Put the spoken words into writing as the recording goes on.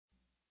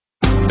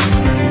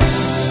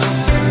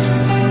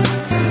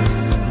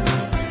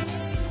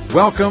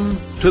Welcome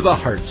to the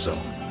Heart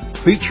Zone,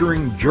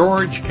 featuring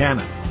George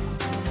Cannon.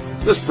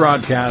 This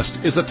broadcast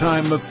is a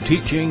time of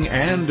teaching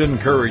and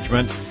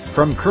encouragement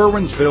from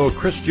Curwensville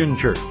Christian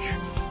Church.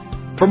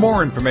 For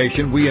more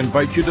information, we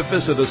invite you to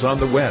visit us on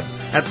the web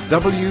at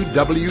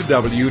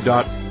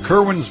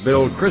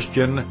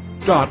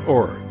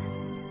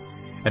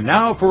www.curwensvillechristian.org. And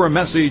now for a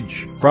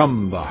message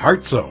from the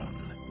Heart Zone.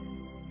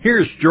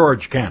 Here's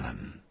George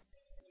Cannon.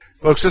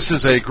 Folks, this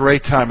is a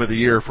great time of the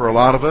year for a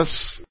lot of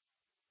us.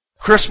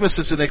 Christmas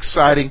is an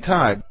exciting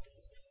time,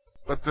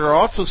 but there are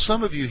also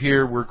some of you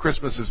here where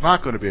Christmas is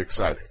not going to be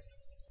exciting.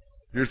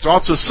 There's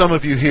also some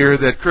of you here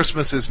that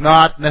Christmas is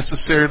not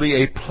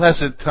necessarily a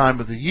pleasant time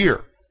of the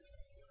year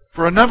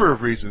for a number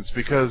of reasons,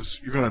 because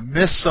you're going to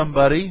miss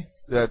somebody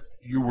that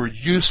you were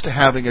used to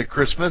having at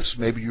Christmas.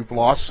 Maybe you've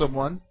lost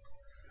someone.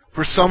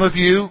 For some of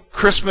you,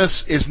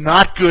 Christmas is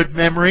not good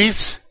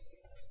memories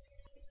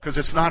because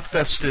it's not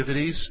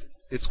festivities,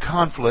 it's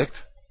conflict,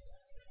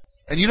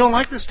 and you don't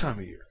like this time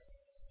of year.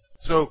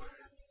 So,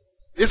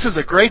 this is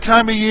a great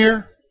time of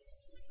year.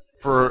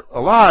 For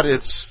a lot,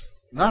 it's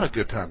not a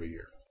good time of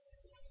year.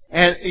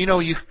 And,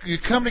 you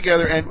come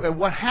together, and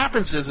what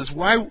happens is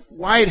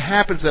why it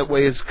happens that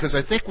way is because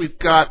I think we've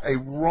got a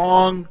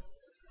wrong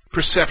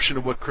perception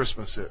of what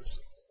Christmas is.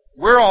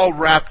 We're all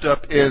wrapped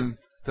up in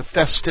the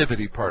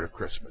festivity part of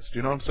Christmas. Do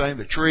you know what I'm saying?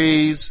 The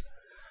trees,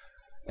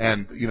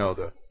 and,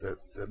 the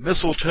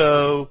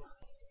mistletoe.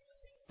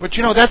 But,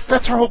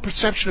 that's our whole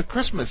perception of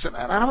Christmas. And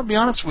I'm going to be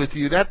honest with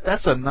you,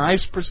 that's a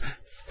nice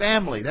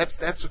family. That's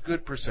a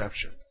good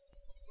perception.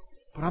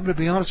 But I'm going to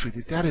be honest with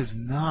you, that is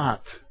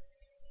not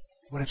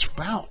what it's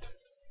about.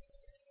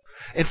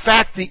 In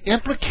fact, the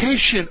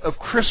implication of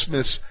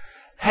Christmas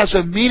has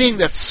a meaning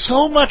that's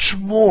so much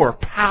more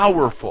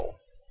powerful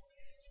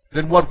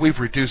than what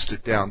we've reduced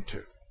it down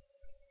to.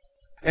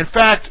 In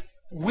fact,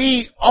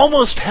 we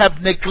almost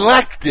have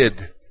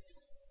neglected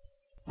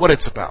what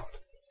it's about.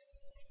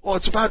 Well,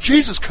 it's about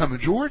Jesus coming,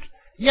 George.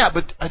 Yeah,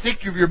 but I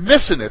think you're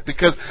missing it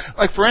because,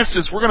 for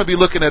instance, we're going to be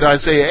looking at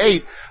Isaiah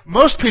 8.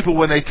 Most people,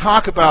 when they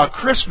talk about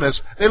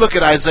Christmas, they look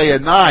at Isaiah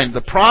 9,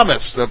 the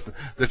promise of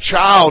the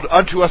child,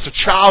 unto us a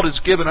child is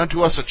given, unto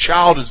us a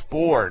child is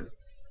born.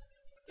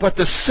 But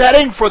the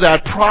setting for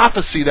that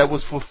prophecy that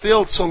was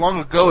fulfilled so long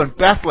ago in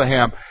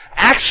Bethlehem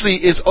actually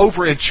is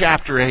over in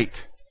chapter 8.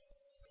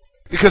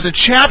 Because in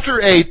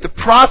chapter 8, the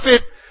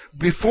prophet,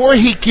 before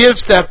he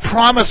gives that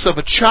promise of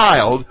a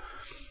child,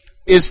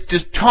 is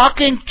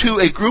talking to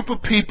a group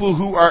of people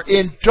who are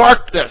in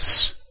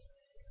darkness.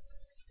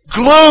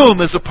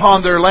 Gloom is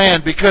upon their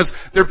land because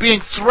they're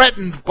being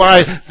threatened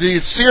by the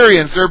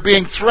Assyrians. They're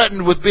being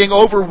threatened with being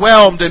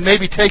overwhelmed and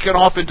maybe taken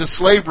off into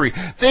slavery.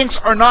 Things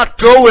are not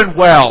going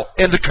well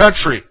in the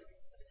country.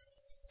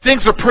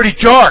 Things are pretty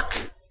dark.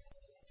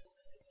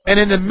 And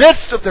in the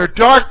midst of their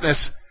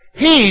darkness,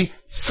 he,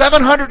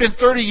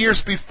 730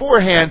 years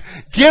beforehand,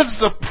 gives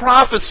the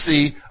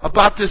prophecy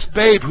about this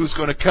babe who's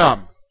going to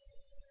come.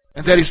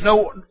 And that he's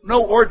no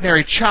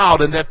ordinary child,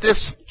 and that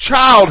this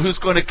child who's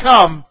going to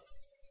come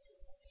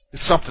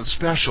is something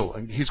special,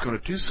 and he's going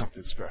to do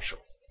something special.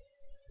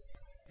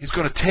 He's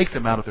going to take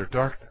them out of their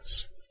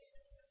darkness.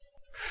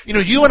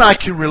 You and I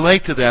can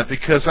relate to that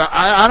because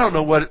I don't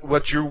know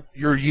what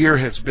your year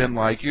has been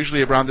like.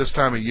 Usually around this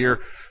time of year,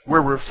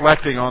 we're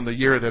reflecting on the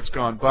year that's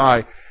gone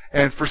by.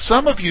 And for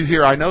some of you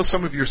here, I know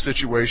some of your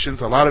situations.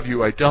 A lot of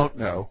you I don't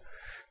know.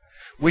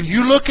 When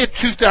you look at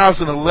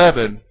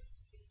 2011,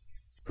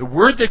 the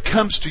word that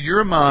comes to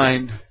your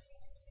mind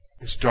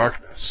is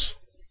darkness.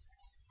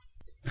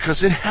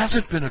 Because it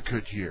hasn't been a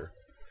good year.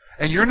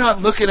 And you're not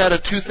looking at a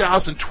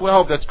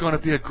 2012 that's going to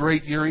be a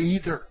great year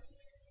either.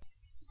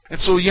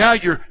 And so,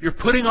 you're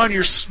putting on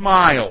your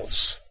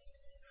smiles.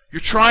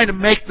 You're trying to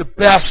make the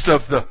best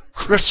of the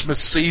Christmas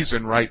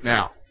season right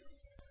now.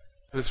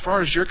 But as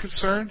far as you're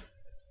concerned,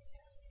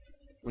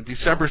 when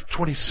December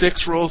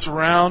 26th rolls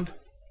around,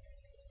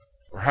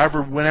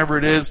 or whenever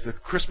it is, the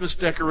Christmas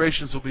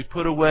decorations will be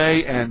put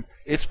away, and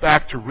it's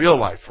back to real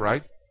life,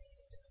 right?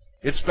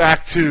 It's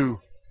back to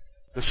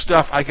the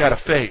stuff I gotta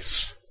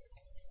face.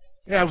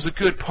 Yeah, it was a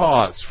good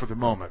pause for the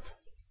moment.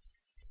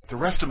 But the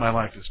rest of my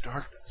life is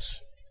darkness.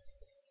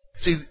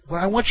 See, what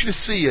I want you to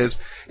see is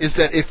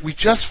that if we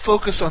just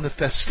focus on the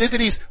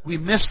festivities, we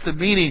miss the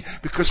meaning,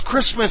 because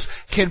Christmas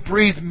can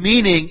breathe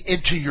meaning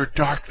into your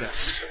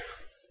darkness.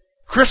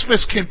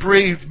 Christmas can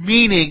breathe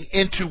meaning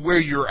into where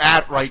you're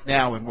at right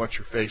now and what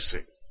you're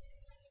facing.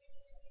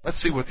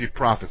 Let's see what the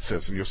prophet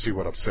says, and you'll see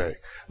what I'm saying.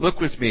 Look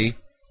with me,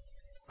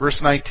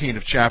 verse 19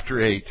 of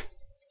chapter 8,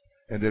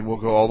 and then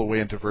we'll go all the way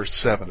into verse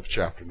 7 of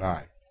chapter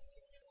 9.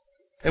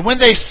 And when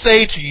they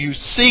say to you,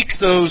 seek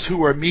those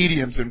who are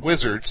mediums and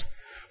wizards,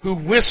 who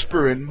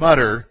whisper and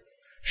mutter,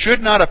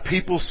 should not a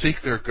people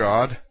seek their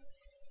God?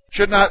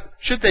 Should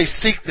they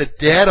seek the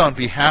dead on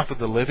behalf of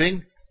the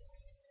living?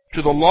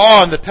 To the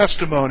law and the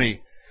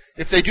testimony,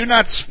 if they do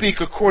not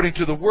speak according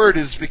to the word,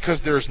 it is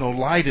because there is no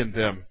light in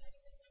them.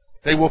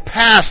 They will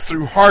pass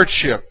through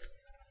hardship,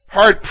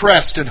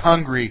 hard-pressed and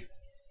hungry.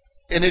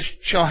 And it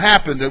shall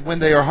happen that when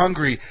they are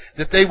hungry,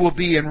 that they will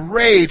be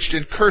enraged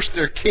and curse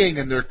their king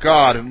and their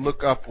God and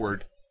look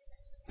upward.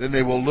 Then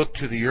they will look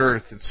to the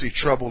earth and see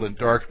trouble and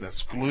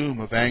darkness, gloom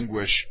of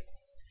anguish.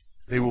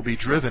 They will be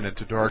driven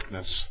into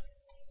darkness.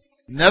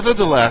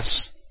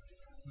 Nevertheless,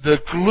 the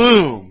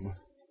gloom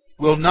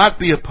will not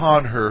be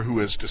upon her who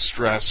is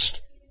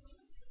distressed,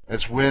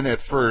 as when at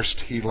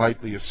first he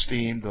lightly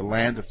esteemed the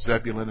land of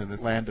Zebulun and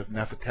the land of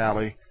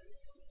Naphtali,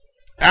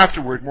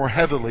 afterward more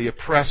heavily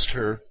oppressed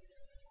her.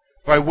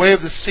 By way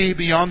of the sea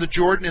beyond the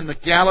Jordan, in the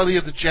Galilee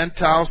of the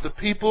Gentiles, the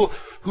people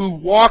who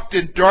walked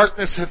in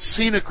darkness have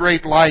seen a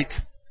great light.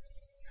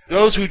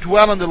 Those who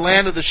dwell in the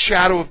land of the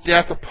shadow of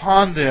death,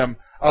 upon them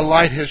a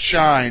light has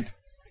shined.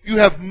 You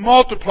have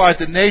multiplied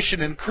the nation,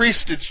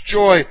 increased its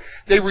joy.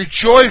 They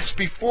rejoice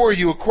before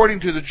you according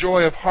to the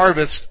joy of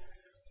harvest,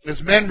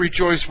 as men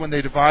rejoice when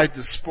they divide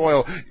the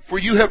spoil. For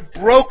you have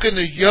broken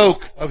the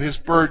yoke of his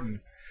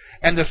burden,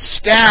 and the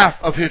staff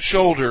of his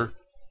shoulder,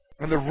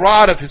 and the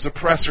rod of his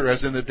oppressor,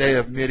 as in the day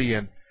of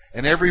Midian.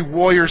 And every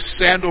warrior's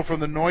sandal from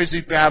the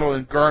noisy battle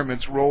and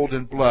garments rolled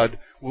in blood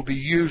will be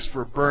used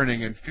for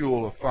burning and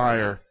fuel of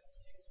fire.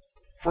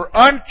 For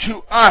unto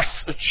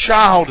us a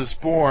child is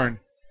born,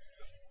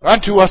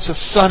 unto us a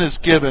son is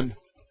given,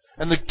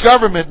 and the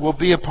government will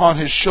be upon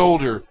his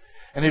shoulder,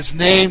 and his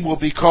name will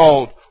be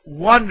called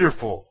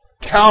Wonderful,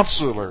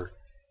 Counselor,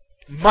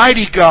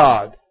 Mighty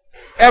God,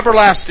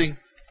 Everlasting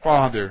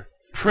Father,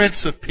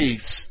 Prince of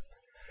Peace.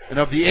 And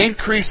of the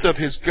increase of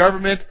his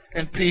government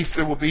and peace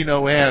there will be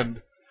no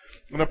end.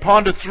 And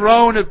upon the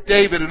throne of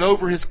David and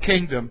over his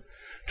kingdom,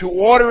 to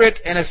order it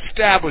and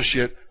establish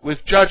it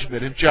with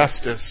judgment and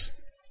justice,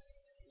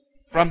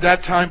 from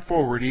that time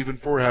forward, even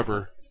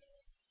forever.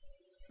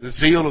 The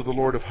zeal of the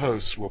Lord of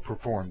hosts will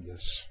perform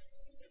this.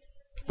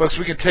 Folks,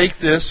 we can take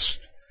this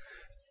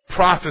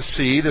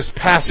prophecy, this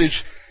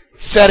passage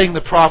setting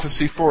the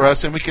prophecy for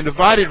us, and we can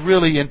divide it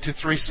really into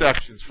three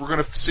sections. We're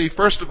going to see,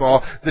 first of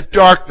all, the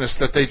darkness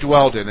that they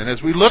dwelled in. And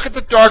as we look at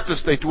the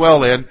darkness they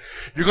dwell in,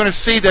 you're going to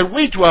see that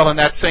we dwell in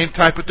that same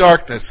type of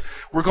darkness.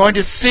 We're going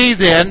to see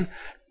then,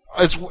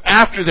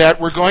 after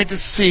that, we're going to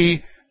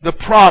see the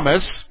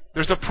promise.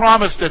 There's a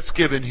promise that's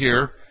given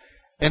here,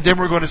 and then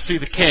we're going to see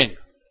the king.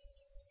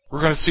 We're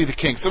going to see the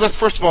king. So let's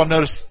first of all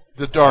notice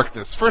the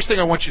darkness. First thing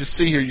I want you to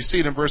see here, you see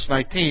it in verse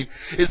 19,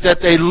 is that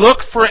they look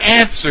for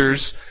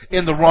answers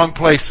in the wrong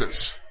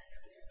places.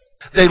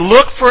 They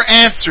look for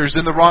answers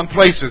in the wrong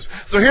places.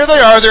 So here they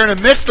are, they're in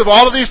the midst of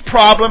all of these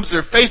problems,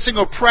 they're facing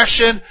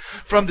oppression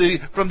from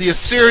the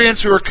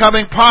Assyrians who are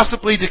coming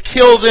possibly to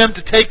kill them,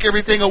 to take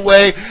everything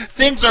away.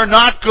 Things are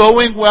not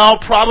going well,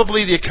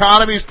 probably the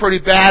economy is pretty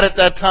bad at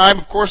that time.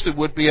 Of course it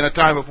would be in a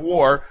time of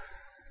war.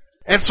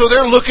 And so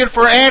they're looking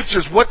for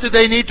answers. What do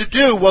they need to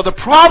do? Well, the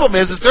problem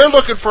is they're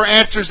looking for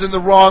answers in the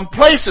wrong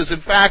places.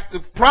 In fact, the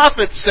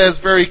prophet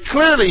says very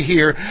clearly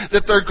here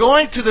that they're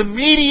going to the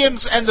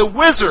mediums and the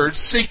wizards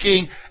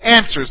seeking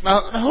answers.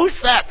 Now who's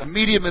that, the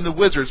medium and the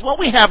wizards? Well,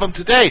 we have them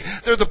today.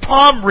 They're the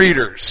palm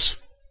readers.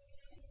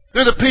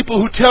 They're the people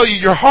who tell you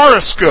your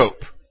horoscope.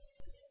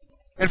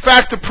 In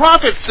fact, the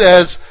prophet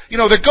says,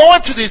 they're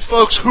going to these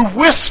folks who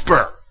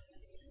whisper.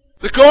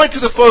 They're going to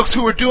the folks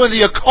who are doing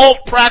the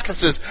occult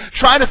practices,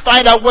 trying to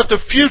find out what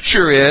the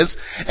future is.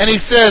 And he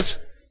says,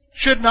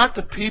 should not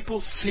the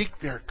people seek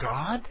their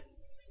God?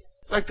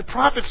 It's like the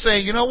prophet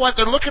saying, you know what?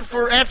 They're looking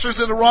for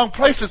answers in the wrong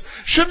places.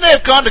 Shouldn't they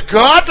have gone to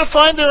God to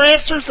find their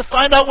answers, to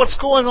find out what's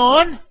going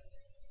on?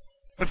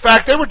 In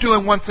fact, they were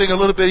doing one thing a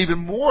little bit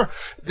even more.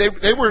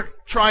 They were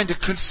trying to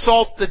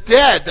consult the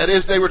dead. That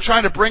is, they were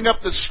trying to bring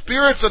up the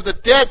spirits of the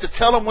dead to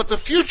tell them what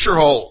the future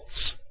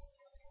holds.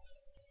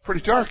 Pretty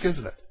dark,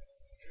 isn't it?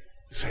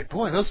 You say,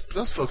 boy, those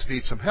folks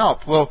need some help.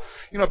 Well,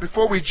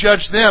 before we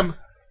judge them,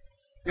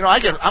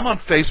 I'm on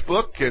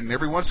Facebook, and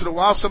every once in a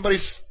while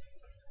somebody's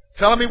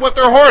telling me what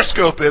their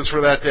horoscope is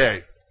for that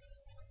day.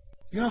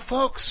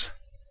 Folks,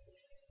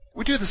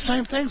 we do the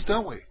same things,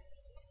 don't we?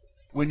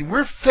 When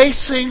we're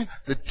facing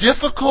the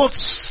difficult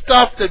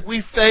stuff that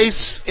we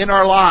face in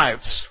our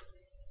lives,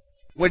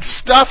 when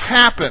stuff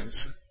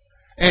happens,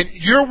 and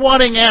you're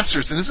wanting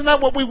answers, and isn't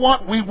that what we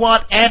want? We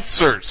want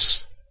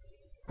answers.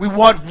 We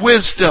want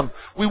wisdom.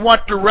 We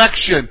want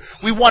direction.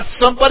 We want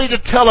somebody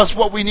to tell us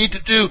what we need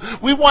to do.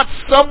 We want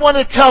someone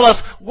to tell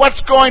us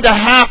what's going to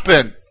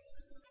happen.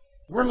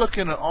 We're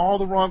looking at all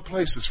the wrong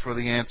places for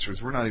the answers.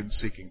 We're not even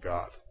seeking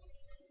God.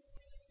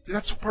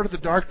 That's part of the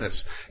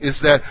darkness, is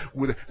that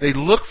they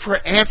look for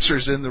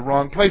answers in the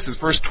wrong places.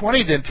 Verse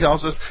 20 then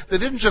tells us they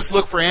didn't just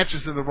look for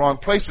answers in the wrong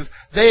places.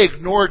 They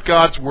ignored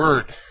God's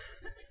word.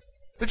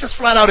 They just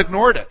flat out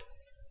ignored it.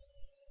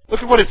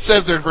 Look at what it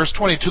says there in verse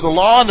 20. To the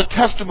law and the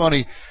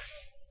testimony,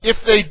 if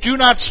they do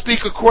not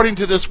speak according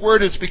to this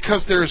word, it's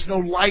because there is no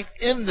light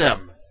in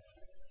them.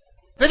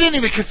 They didn't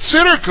even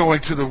consider going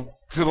to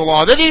the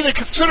law. They didn't even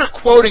consider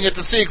quoting it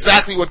to see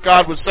exactly what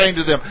God was saying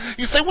to them.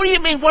 You say, what do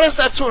you mean? Why is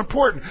that so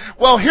important?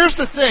 Well, here's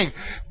the thing.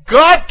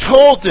 God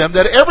told them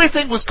that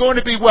everything was going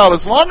to be well.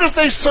 As long as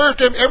they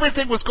served Him,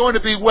 everything was going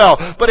to be well.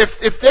 But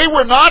if they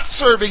were not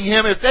serving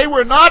Him, if they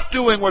were not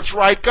doing what's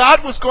right,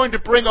 God was going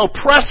to bring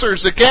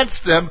oppressors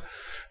against them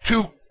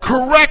to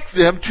correct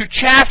them, to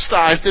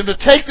chastise them, to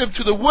take them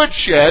to the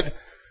woodshed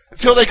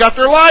until they got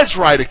their lives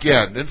right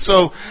again. And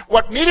so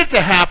what needed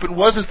to happen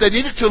was they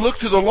needed to look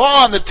to the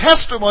law and the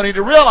testimony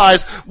to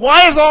realize,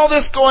 why is all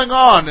this going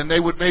on? And they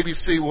would maybe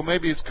see, well,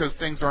 maybe it's because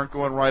things aren't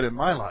going right in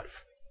my life.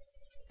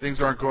 Things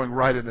aren't going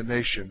right in the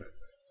nation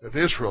of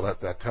Israel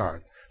at that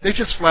time. They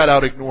just flat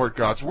out ignored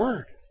God's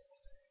Word.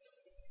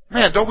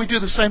 Man, don't we do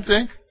the same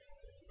thing?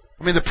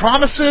 I mean, the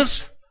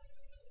promises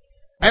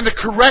and the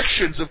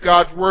corrections of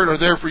God's Word are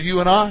there for you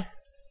and I.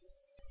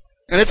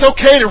 And it's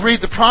okay to read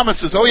the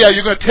promises. Oh yeah,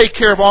 you're going to take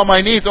care of all my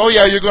needs. Oh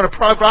yeah, you're going to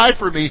provide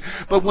for me.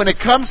 But when it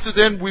comes to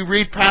then we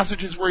read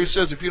passages where He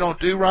says, if you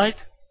don't do right,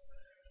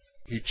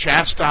 He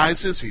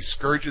chastises, He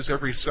scourges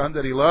every son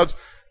that He loves.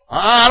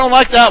 I don't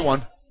like that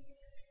one.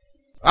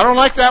 I don't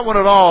like that one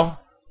at all.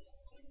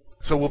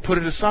 So we'll put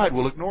it aside.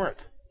 We'll ignore it.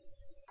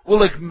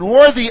 We'll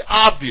ignore the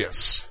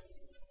obvious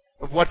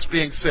of what's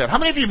being said. How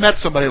many of you met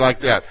somebody like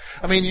that?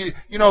 I mean,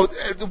 you know,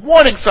 the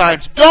warning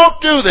signs,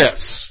 don't do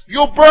this.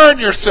 You'll burn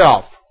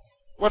yourself.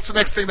 What's the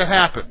next thing that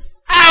happens?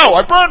 Ow,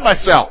 I burned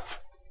myself.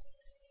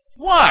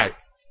 Why?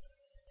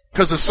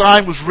 Because the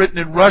sign was written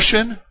in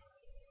Russian?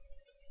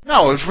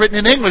 No, it was written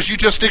in English. You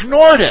just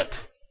ignored it.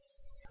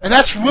 And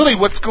that's really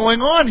what's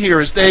going on here,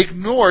 is they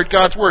ignored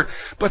God's Word.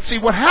 But see,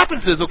 what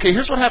happens is, okay,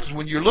 here's what happens.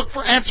 When you look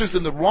for answers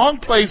in the wrong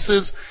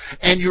places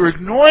and you're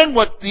ignoring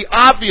what the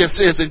obvious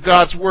is in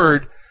God's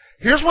Word,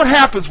 here's what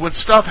happens when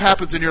stuff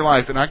happens in your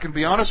life. And I can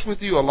be honest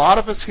with you, a lot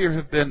of us here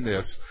have been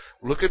this.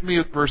 Look at me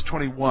at verse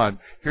 21.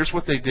 Here's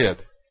what they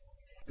did.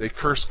 They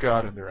cursed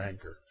God in their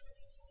anger.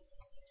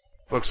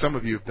 Folks, some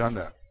of you have done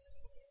that.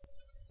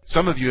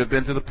 Some of you have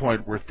been to the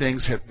point where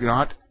things have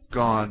not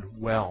gone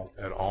well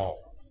at all.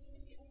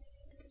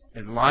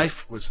 And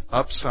life was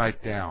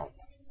upside down.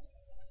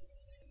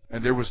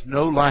 And there was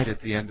no light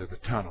at the end of the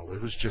tunnel.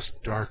 It was just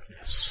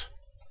darkness.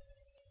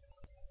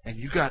 And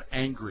you got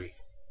angry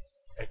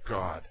at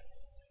God.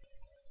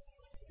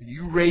 And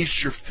you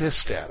raised your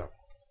fist at Him.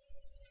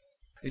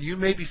 And you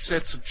maybe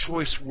said some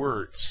choice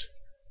words.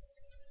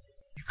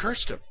 You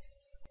cursed Him.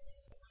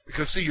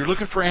 Because, see, you're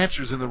looking for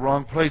answers in the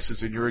wrong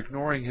places and you're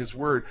ignoring His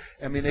Word.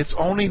 I mean, it's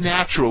only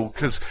natural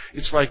because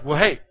it's like, well,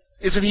 hey,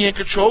 isn't He in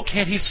control?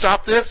 Can't He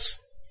stop this?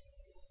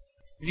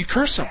 And you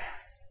curse Him.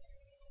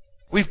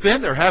 We've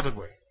been there, haven't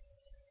we?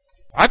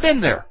 I've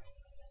been there.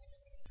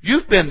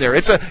 You've been there.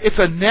 It's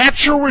a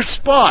natural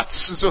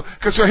response. So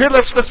here,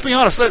 let's be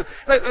honest.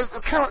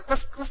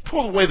 Let's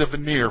pull away the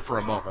veneer for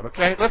a moment,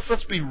 okay?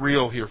 Let's be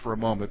real here for a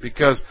moment,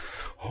 because,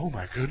 oh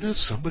my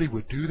goodness, somebody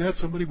would do that.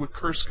 Somebody would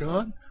curse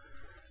God.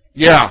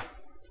 Yeah,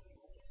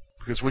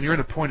 because when you're in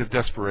a point of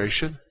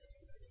desperation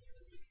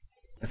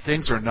and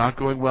things are not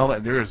going well,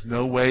 and there is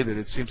no way that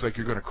it seems like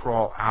you're going to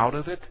crawl out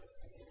of it,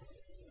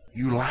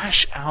 you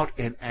lash out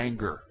in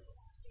anger.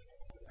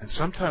 And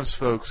sometimes,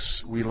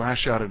 folks, we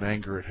lash out in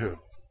anger at who?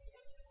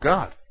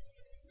 God.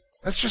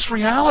 That's just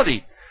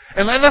reality.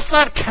 And let's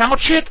not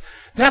couch it.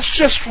 That's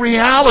just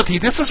reality.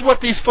 This is what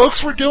these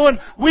folks were doing.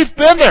 We've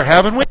been there,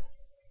 haven't we?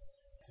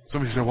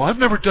 Somebody said, well, I've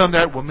never done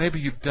that. Well, maybe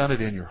you've done it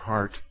in your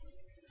heart.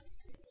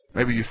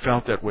 Maybe you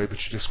felt that way, but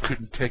you just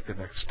couldn't take the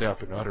next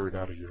step and utter it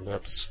out of your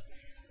lips.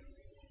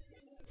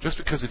 Just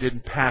because it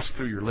didn't pass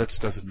through your lips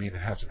doesn't mean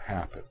it hasn't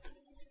happened.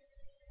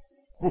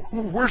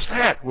 Where's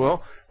that?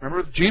 Well,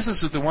 remember,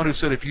 Jesus is the one who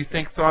said, if you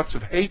think thoughts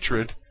of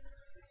hatred,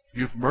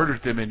 you've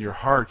murdered them in your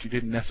heart. You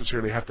didn't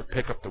necessarily have to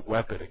pick up the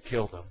weapon and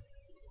kill them.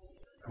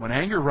 And when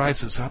anger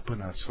rises up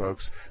in us,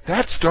 folks,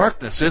 that's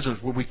darkness, isn't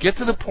it? When we get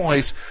to the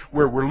place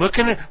where we're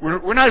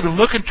not even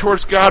looking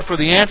towards God for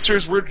the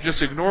answers, we're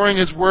just ignoring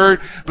His Word,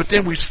 but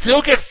then we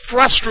still get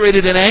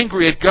frustrated and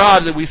angry at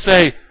God that we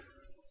say,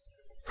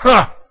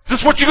 is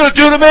this what you're going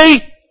to do to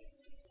me?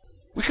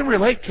 We can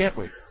relate, can't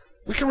we?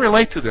 We can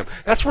relate to them.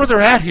 That's where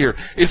they're at here,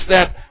 is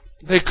that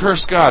they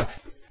curse God.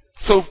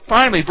 So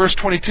finally, verse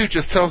 22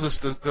 just tells us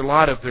the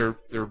lot of their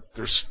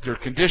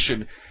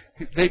condition.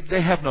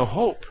 They have no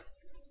hope.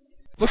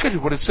 Look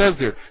at what it says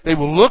there. They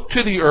will look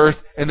to the earth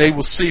and they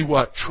will see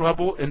what?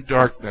 Trouble and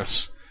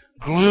darkness,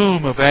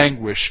 gloom of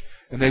anguish,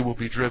 and they will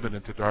be driven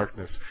into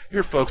darkness.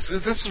 Here, folks,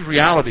 this is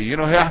reality. You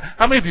know,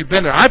 how many of you have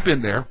been there? I've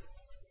been there.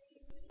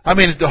 I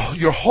mean,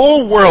 your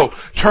whole world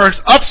turns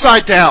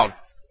upside down.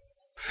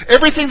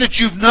 Everything that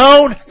you've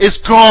known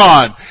is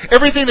gone.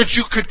 Everything that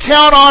you could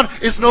count on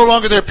is no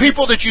longer there.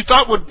 People that you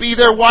thought would be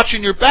there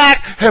watching your back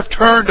have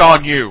turned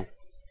on you.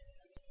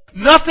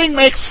 Nothing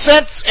makes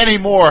sense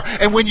anymore.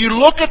 And when you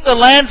look at the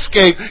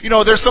landscape, you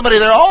know, there's somebody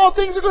there, oh,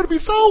 things are going to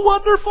be so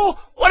wonderful.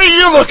 What are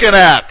you looking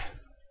at?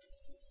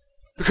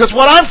 Because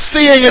what I'm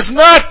seeing is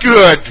not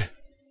good.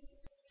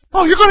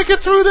 Oh, you're going to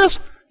get through this?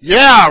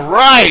 Yeah,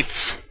 right.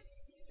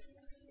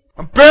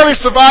 I'm barely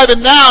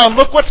surviving now, and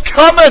look what's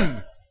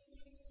coming.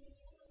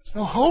 There's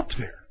no hope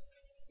there.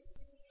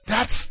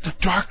 That's the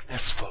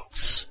darkness,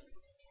 folks.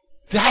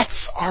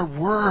 That's our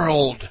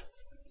world.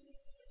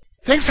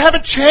 Things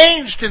haven't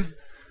changed in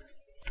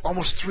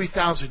almost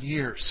 3,000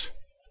 years.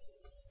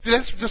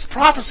 This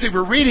prophecy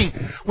we're reading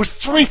was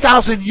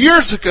 3,000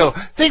 years ago.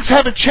 Things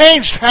haven't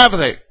changed, have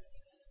they?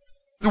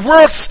 The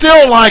world's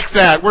still like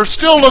that. We're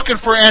still looking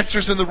for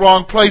answers in the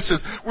wrong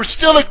places. We're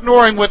still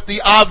ignoring what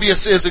the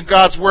obvious is in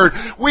God's Word.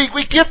 We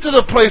get to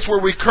the place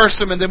where we curse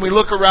Him and then we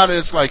look around and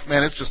it's like,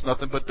 man, it's just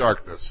nothing but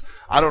darkness.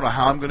 I don't know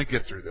how I'm going to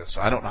get through this.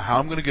 I don't know how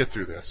I'm going to get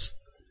through this.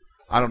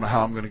 I don't know how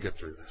I'm going to get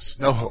through this.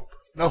 No hope.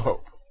 No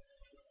hope.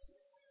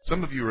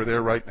 Some of you are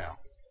there right now.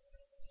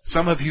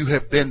 Some of you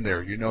have been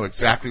there. You know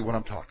exactly what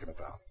I'm talking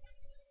about.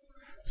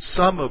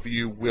 Some of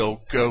you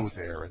will go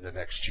there in the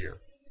next year.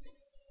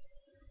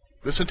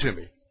 Listen to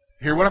me.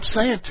 Hear what I'm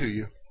saying to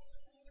you.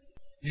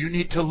 You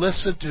need to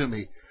listen to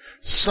me.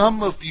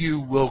 Some of you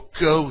will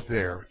go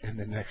there in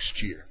the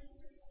next year.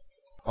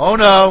 Oh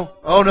no,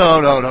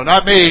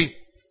 not me.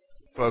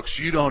 Folks,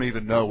 you don't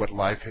even know what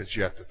life has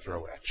yet to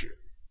throw at you.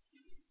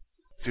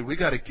 See, we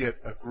got to get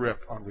a grip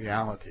on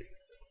reality.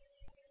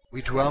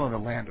 We dwell in a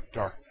land of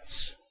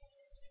darkness.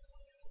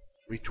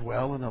 We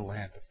dwell in a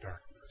land of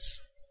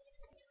darkness.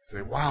 You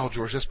say, wow,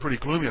 George, that's pretty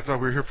gloomy. I thought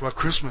we were here for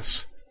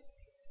Christmas.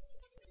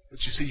 But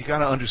you see, you got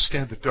to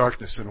understand the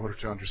darkness in order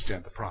to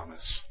understand the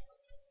promise.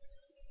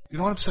 You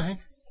know what I'm saying?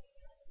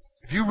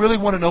 If you really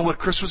want to know what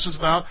Christmas is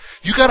about,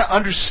 you got to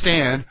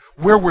understand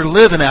where we're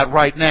living at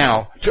right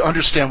now to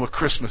understand what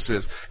Christmas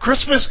is.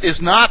 Christmas is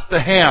not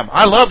the ham.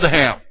 I love the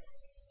ham.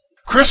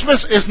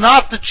 Christmas is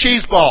not the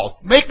cheese ball.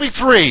 Make me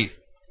 3.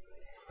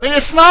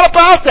 It's not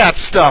about that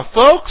stuff,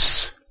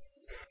 folks.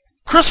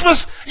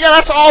 Christmas, yeah,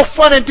 that's all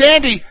fun and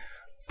dandy.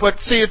 But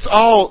see, it's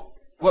all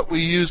what we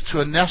use to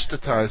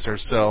anesthetize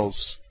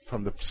ourselves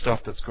from the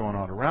stuff that's going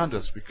on around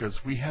us because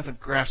we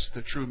haven't grasped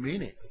the true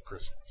meaning of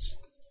Christmas.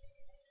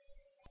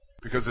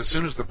 Because as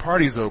soon as the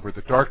party's over,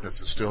 the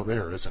darkness is still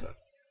there, isn't it?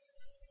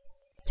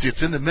 See,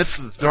 it's in the midst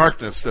of the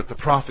darkness that the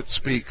prophet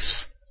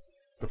speaks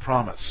the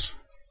promise.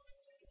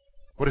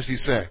 What does he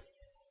say?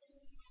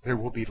 There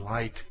will be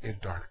light in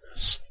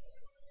darkness.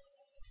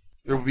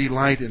 There will be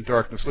light in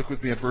darkness. Look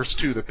with me at verse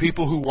 2. The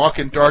people who walk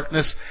in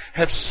darkness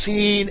have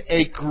seen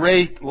a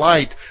great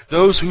light.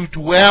 Those who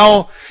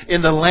dwell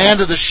in the land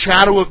of the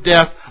shadow of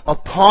death,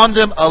 upon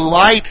them a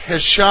light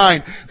has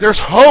shined.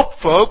 There's hope,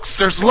 folks.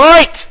 There's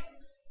light.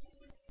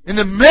 In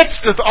the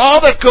midst of all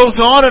that goes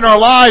on in our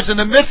lives, in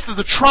the midst of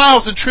the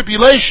trials and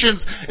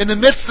tribulations, in the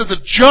midst of the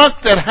junk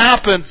that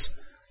happens,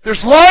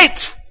 there's light.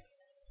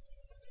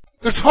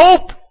 There's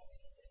hope.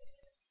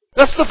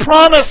 That's the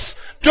promise.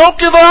 Don't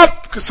give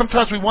up. Because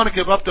sometimes we want to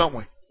give up, don't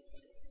we?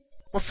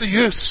 What's the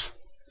use?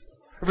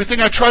 Everything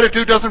I try to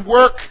do doesn't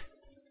work.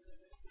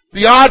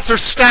 The odds are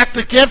stacked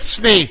against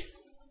me.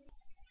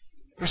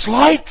 There's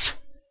light.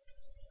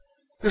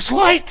 There's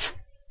light.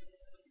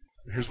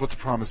 Here's what the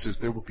promise is.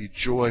 There will be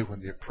joy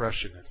when the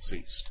oppression has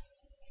ceased.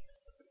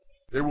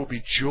 There will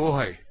be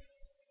joy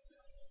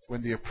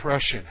when the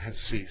oppression has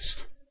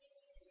ceased.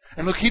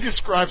 And look, he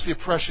describes the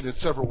oppression in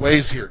several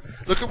ways here.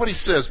 Look at what he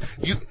says.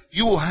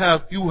 You will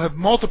have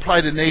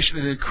multiplied the nation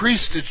and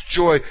increased its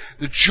joy.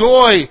 The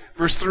joy,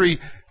 verse 3,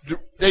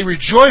 they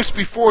rejoice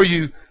before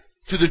you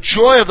to the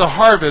joy of the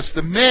harvest.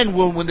 The men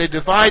will when they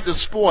divide the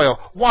spoil.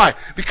 Why?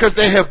 Because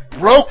they have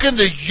broken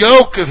the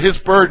yoke of his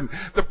burden.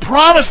 The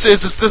promise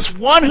is this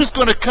one who's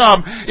going to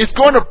come is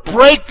going to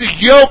break the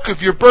yoke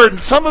of your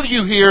burden. Some of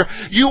you here,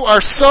 you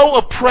are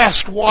so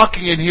oppressed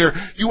walking in here.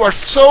 You are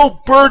so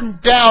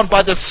burdened down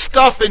by the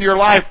stuff in your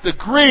life, the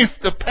grief,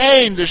 the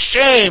pain, the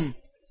shame,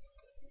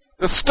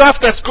 the stuff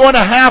that's going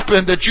to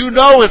happen that you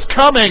know is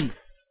coming,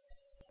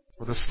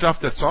 or the stuff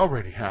that's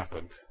already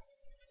happened.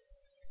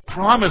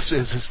 Promise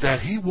is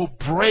that he will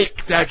break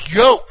that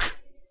yoke.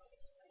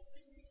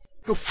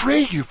 He'll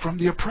free you from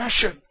the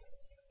oppression.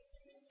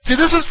 See,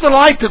 this is the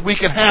light that we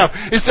can have,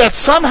 is that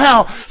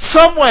somehow,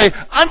 some way,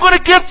 I'm going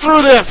to get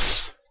through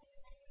this.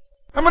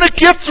 I'm going to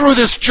get through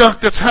this junk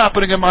that's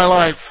happening in my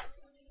life.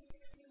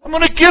 I'm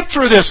going to get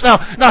through this.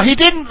 Now, he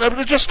didn't,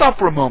 just stop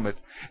for a moment.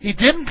 He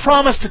didn't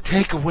promise to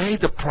take away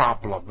the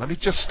problem. Let me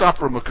just stop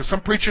for a moment, because some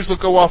preachers will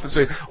go off and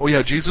say, oh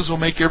yeah, Jesus will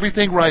make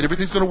everything right.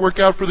 Everything's going to work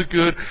out for the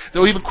good.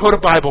 They'll even quote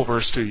a Bible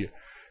verse to you.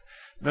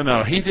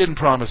 No, he didn't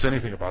promise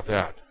anything about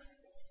that.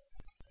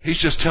 He's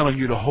just telling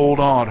you to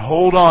hold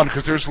on,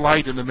 because there's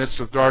light in the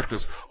midst of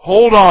darkness.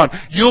 Hold on.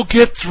 You'll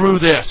get through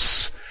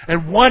this.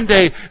 And one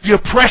day, the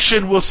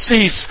oppression will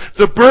cease.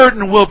 The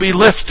burden will be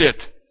lifted.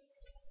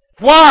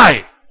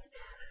 Why?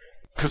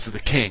 Because of the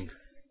King.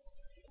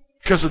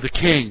 Because of the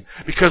King.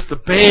 Because the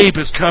babe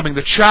is coming.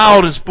 The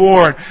child is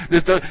born.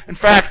 In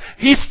fact,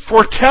 he's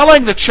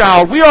foretelling the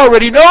child. We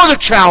already know the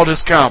child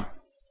has come.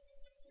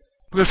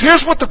 Because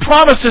here's what the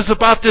promise is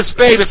about this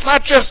babe. It's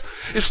not just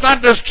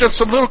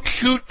some little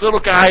cute little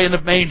guy in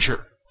a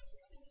manger.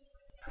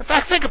 In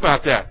fact, think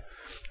about that.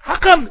 How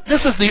come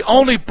this is the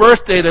only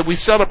birthday that we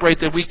celebrate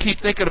that we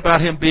keep thinking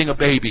about him being a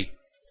baby?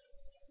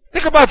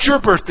 Think about your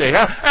birthday.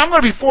 I'm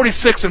going to be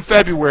 46 in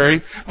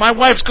February. My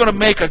wife's going to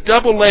make a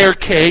double-layer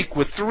cake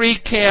with 3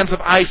 cans of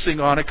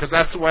icing on it, because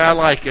that's the way I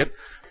like it.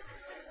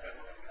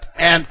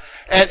 And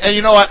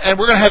you know what? And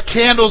we're going to have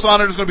candles on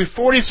it. There's going to be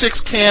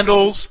 46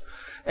 candles.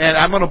 And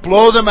I'm going to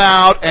blow them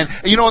out. And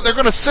you know what? They're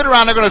going to sit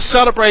around. They're going to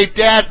celebrate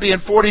Dad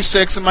being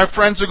 46, and my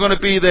friends are going to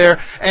be there.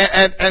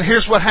 And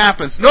here's what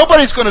happens.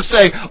 Nobody's going to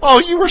say, "Oh,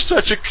 you were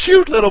such a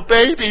cute little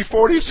baby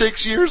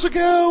 46 years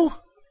ago."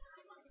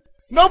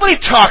 Nobody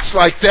talks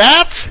like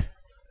that.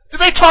 Do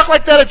they talk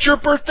like that at your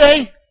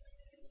birthday?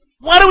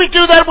 Why do we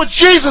do that with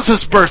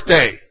Jesus'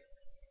 birthday?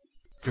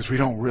 Because we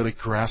don't really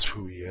grasp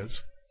who He is.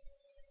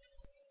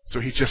 So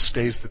He just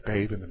stays the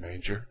babe in the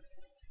manger.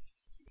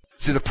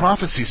 See, the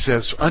prophecy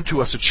says,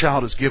 "Unto us a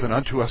child is given,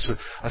 unto us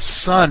a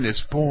son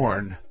is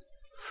born."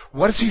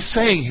 What is He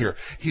saying here?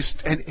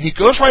 And He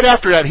goes right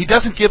after that. He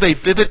doesn't give a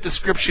vivid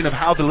description of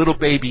how the little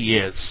baby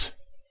is.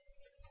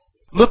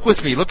 Look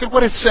with me. Look at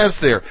what it says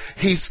there.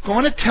 He's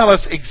going to tell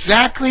us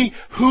exactly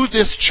who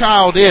this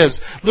child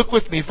is. Look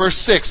with me, verse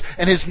 6.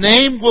 "And His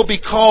name will be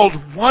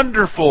called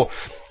Wonderful,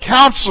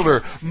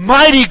 Counselor,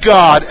 Mighty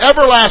God,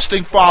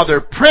 Everlasting Father,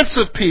 Prince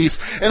of Peace,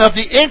 and of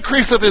the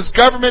increase of His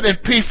government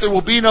and peace there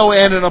will be no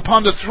end. And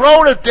upon the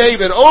throne of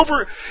David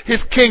over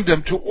His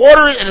kingdom, to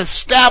order it and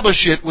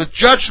establish it with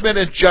judgment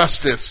and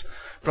justice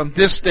from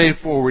this day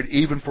forward,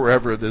 even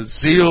forever. The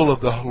zeal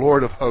of the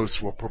Lord of hosts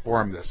will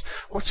perform this."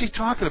 What's He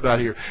talking about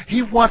here?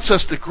 He wants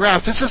us to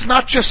grasp. This is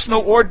not just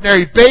no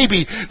ordinary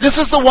baby. This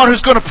is the one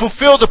who's going to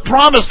fulfill the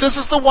promise. This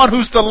is the one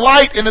who's the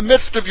light in the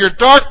midst of your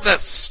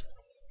darkness.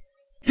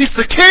 He's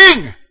the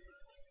King.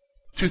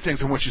 Two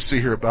things I want you to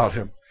see here about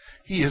Him.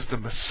 He is the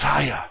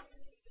Messiah.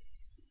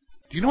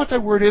 Do you know what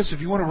that word is? If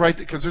you want to write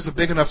it, because there's a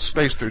big enough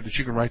space there that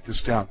you can write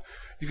this down.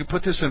 You can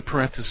put this in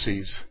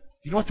parentheses.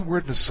 You know what the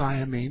word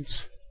Messiah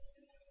means?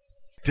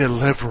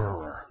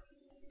 Deliverer.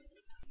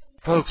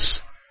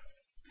 Folks,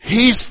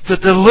 He's the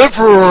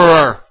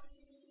deliverer.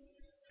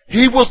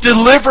 He will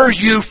deliver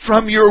you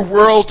from your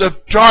world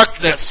of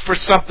darkness for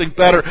something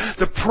better.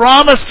 The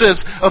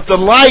promises of the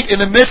light in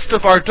the midst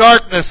of our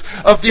darkness,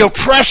 of the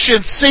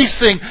oppression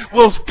ceasing,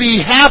 will be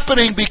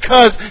happening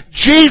because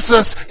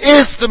Jesus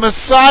is the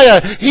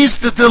Messiah. He's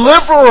the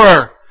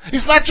deliverer.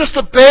 He's not just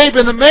a babe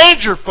in the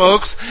manger,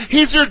 folks.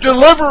 He's your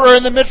deliverer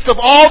in the midst of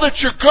all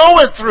that you're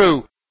going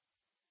through.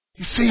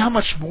 You see how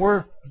much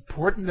more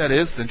important that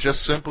is than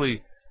just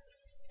simply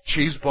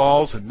cheese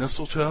balls and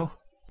mistletoe?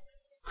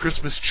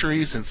 Christmas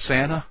trees and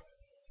Santa,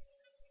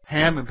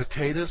 ham and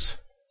potatoes,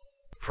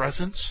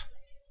 presents.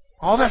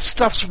 All that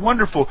stuff's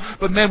wonderful.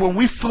 But man, when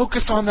we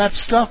focus on that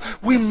stuff,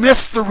 we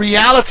miss the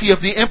reality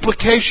of the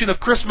implication of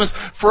Christmas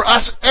for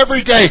us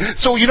every day.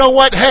 So you know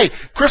what? Hey,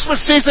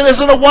 Christmas season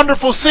isn't a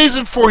wonderful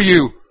season for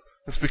you.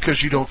 That's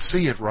because you don't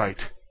see it right.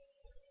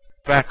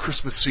 In fact,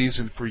 Christmas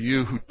season for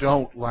you who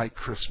don't like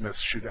Christmas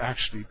should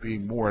actually be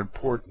more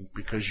important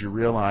because you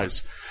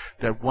realize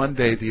that one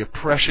day the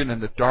oppression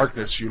and the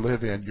darkness you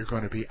live in, you're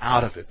going to be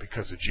out of it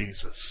because of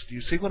Jesus. Do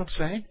you see what I'm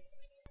saying?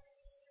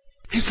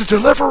 He's the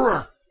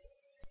deliverer.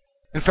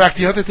 In fact,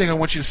 the other thing I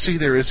want you to see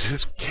there is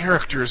His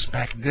character is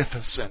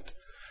magnificent.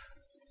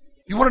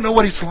 You want to know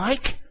what He's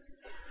like?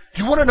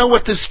 You want to know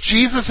what this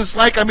Jesus is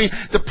like? I mean,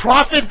 the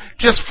prophet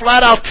just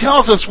flat out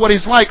tells us what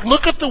He's like.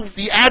 Look at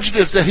the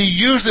adjectives that he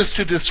uses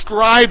to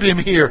describe Him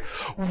here.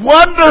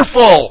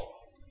 Wonderful!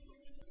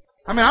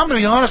 I mean, I'm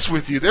going to be honest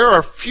with you. There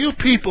are few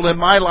people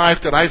in my life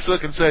that I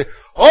look and say,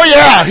 "Oh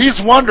yeah, He's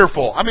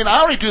wonderful." I mean,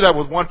 I only do that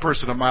with one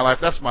person in my life.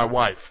 That's my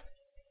wife.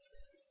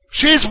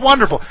 She's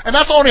wonderful. And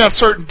that's only on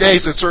certain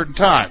days at certain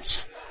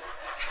times.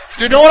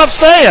 Do you know what I'm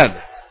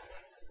saying?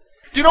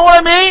 Do you know what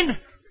I mean?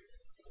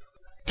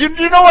 Do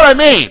you know what I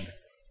mean?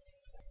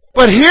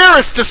 But here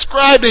it's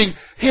describing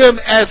Him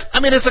as,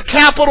 it's a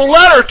capital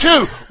letter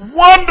too.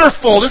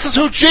 Wonderful. This is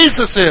who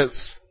Jesus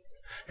is.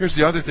 Here's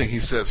the other thing He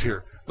says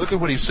here. Look at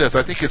what He says.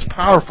 I think it's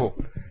powerful.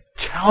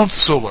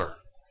 Counselor.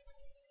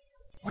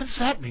 What does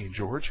that mean,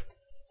 George?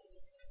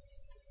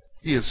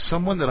 He is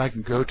someone that I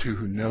can go to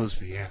who knows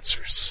the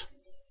answers.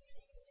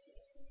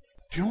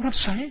 Do you know what I'm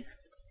saying?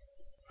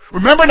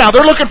 Remember now,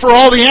 they're looking for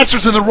all the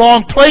answers in the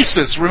wrong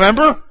places,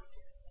 remember?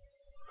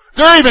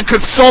 They're even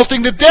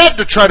consulting the dead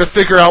to try to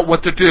figure out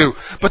what to do.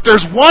 But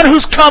there's one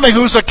who's coming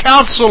who's a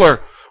counselor.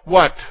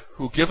 What?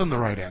 Who'll give them the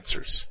right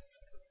answers.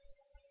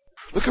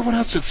 Look at what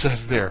else it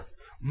says there.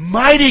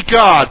 Mighty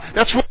God.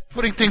 That's what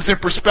putting things in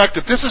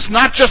perspective. This is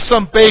not just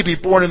some baby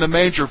born in a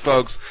manger,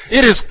 folks.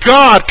 It is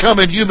God come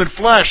in human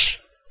flesh.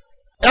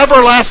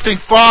 Everlasting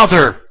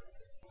Father.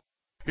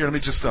 Here, let me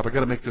just stop. I've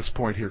got to make this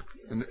point here.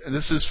 And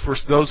this is for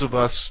those of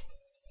us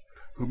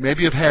who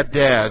maybe have had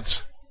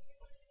dads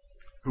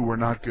who were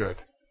not good.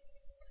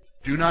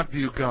 Do not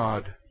view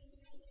God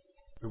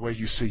the way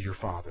you see your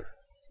father.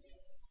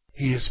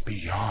 He is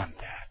beyond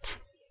that.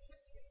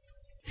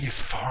 He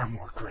is far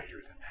more greater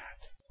than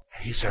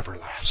that. He's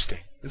everlasting.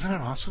 Isn't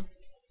that awesome?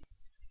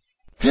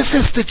 This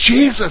is the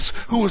Jesus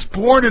who was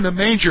born in a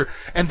manger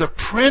and the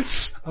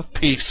Prince of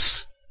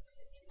Peace.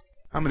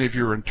 How many of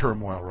you are in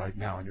turmoil right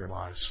now in your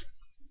lives?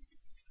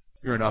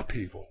 You're in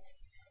upheaval.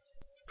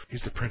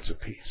 He's the Prince of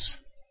Peace.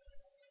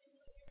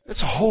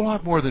 It's a whole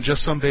lot more than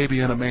just some baby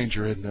in a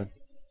manger, isn't it?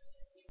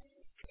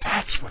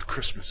 That's what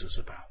Christmas is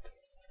about.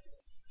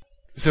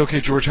 You say,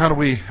 okay, George, how do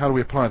we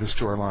apply this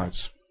to our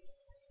lives?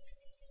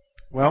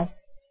 Well,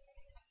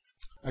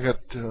 I got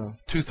 2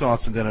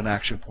 thoughts and then an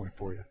action point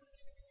for you.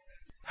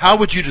 How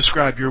would you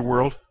describe your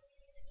world?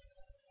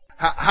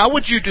 How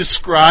would you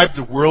describe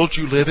the world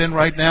you live in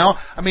right now?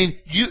 I mean,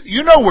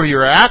 you know where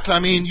you're at. I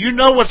mean, you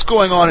know what's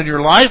going on in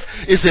your life.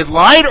 Is it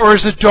light or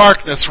is it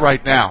darkness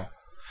right now?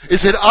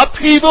 Is it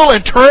upheaval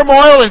and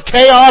turmoil and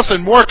chaos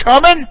and more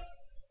coming?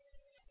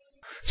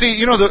 See,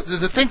 you know,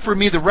 the thing for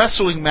me, the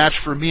wrestling match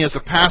for me as a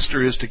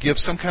pastor is to give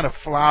some kind of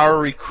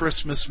flowery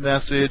Christmas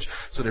message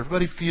so that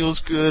everybody feels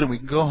good and we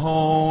can go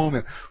home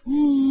and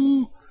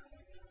woo.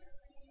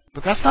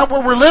 But that's not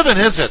where we're living,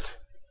 is it?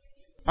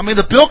 I mean,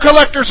 the bill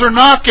collectors are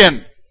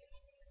knocking.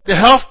 The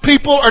health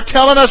people are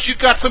telling us you've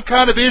got some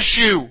kind of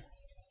issue.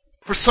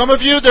 For some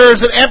of you, there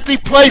is an empty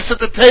place at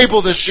the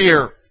table this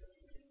year.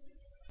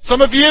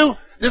 Some of you,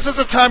 this is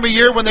the time of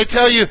year when they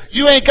tell you,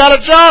 you ain't got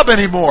a job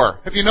anymore.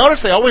 Have you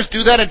noticed they always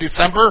do that in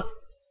December?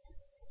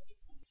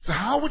 So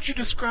how would you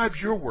describe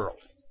your world?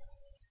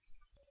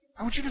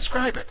 How would you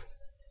describe it?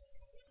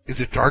 Is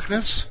it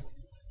darkness?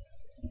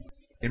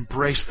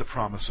 Embrace the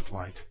promise of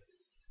light.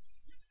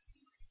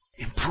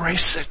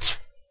 Embrace it.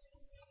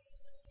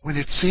 When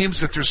it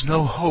seems that there's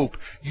no hope,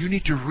 you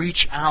need to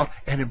reach out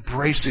and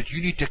embrace it. You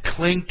need to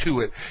cling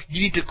to it.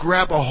 You need to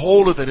grab a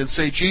hold of it and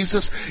say,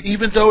 Jesus,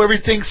 even though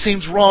everything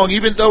seems wrong,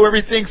 even though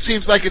everything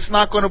seems like it's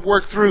not going to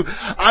work through,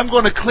 I'm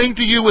going to cling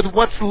to you with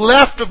what's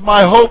left of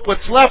my hope,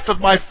 what's left of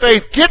my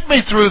faith. Get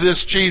me through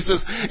this, Jesus.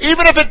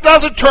 Even if it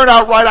doesn't turn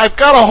out right, I've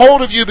got a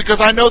hold of you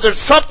because I know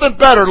there's something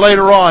better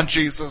later on,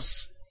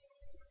 Jesus.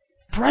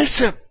 Embrace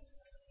Him.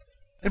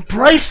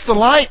 Embrace the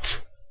light.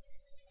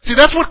 See,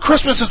 that's what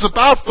Christmas is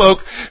about, folk.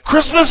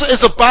 Christmas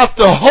is about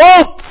the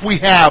hope we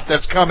have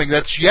that's coming,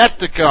 that's yet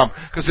to come.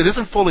 Because it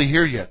isn't fully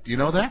here yet. Do you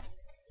know that?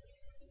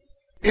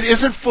 It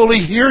isn't fully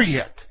here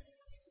yet.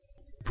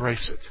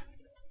 Embrace it.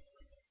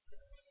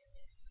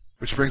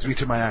 Which brings me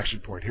to my action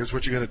point. Here's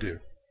what you got to do.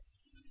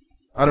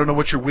 I don't know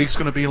what your week's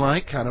going to be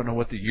like. I don't know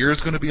what the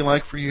year's going to be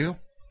like for you.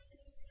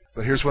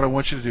 But here's what I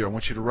want you to do. I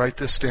want you to write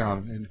this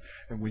down.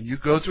 And when you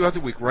go throughout the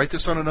week, write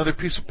this on another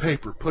piece of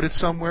paper. Put it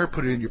somewhere.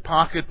 Put it in your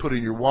pocket. Put it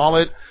in your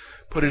wallet.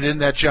 Put it in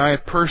that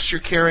giant purse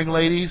you're carrying,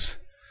 ladies.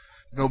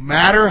 No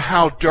matter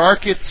how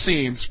dark it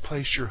seems,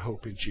 place your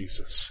hope in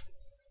Jesus.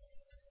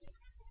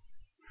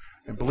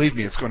 And believe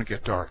me, it's going to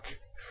get dark.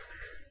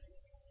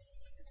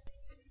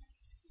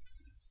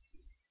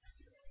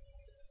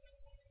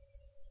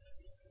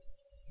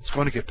 It's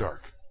going to get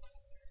dark.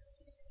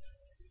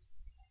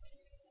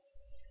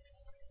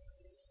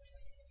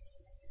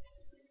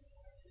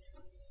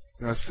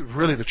 You know,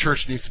 really, the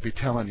church needs to be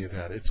telling you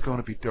that. It's going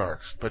to be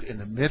dark. But in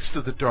the midst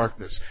of the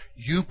darkness,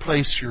 you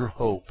place your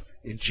hope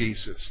in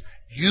Jesus.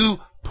 You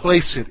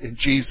place it in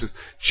Jesus.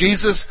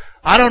 Jesus,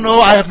 I don't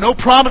know. I have no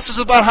promises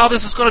about how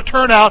this is going to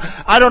turn out.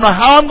 I don't know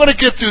how I'm going to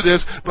get through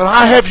this, but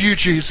I have you,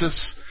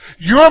 Jesus.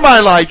 You're my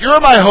light. You're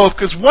my hope,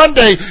 because one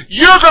day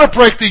you're going to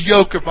break the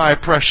yoke of my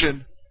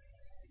oppression.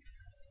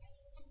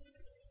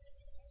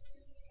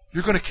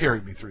 You're going to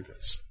carry me through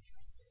this.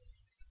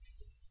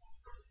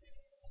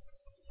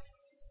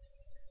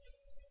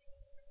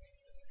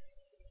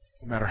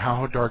 No matter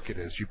how dark it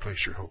is, you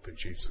place your hope in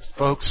Jesus.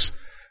 Folks,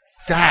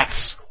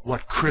 that's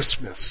what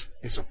Christmas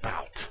is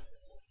about.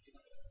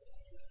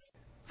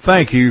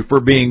 Thank you for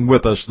being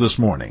with us this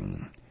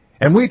morning.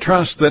 And we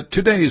trust that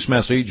today's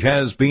message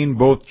has been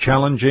both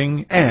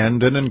challenging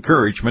and an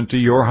encouragement to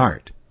your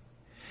heart.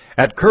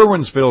 At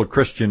Curwensville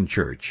Christian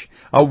Church,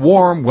 a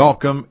warm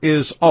welcome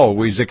is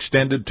always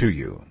extended to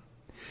you.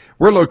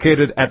 We're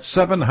located at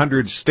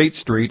 700 State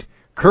Street,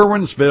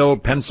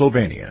 Curwensville,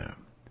 Pennsylvania.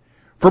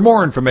 For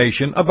more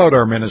information about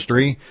our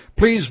ministry,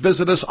 please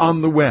visit us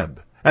on the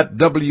web at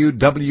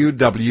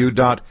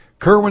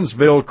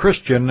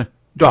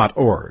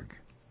www.curwensvillechristian.org.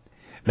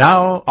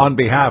 Now, on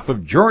behalf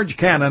of George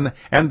Cannon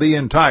and the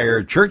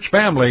entire church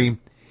family,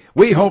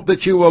 we hope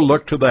that you will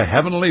look to the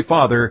Heavenly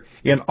Father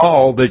in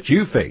all that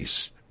you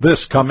face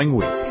this coming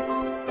week.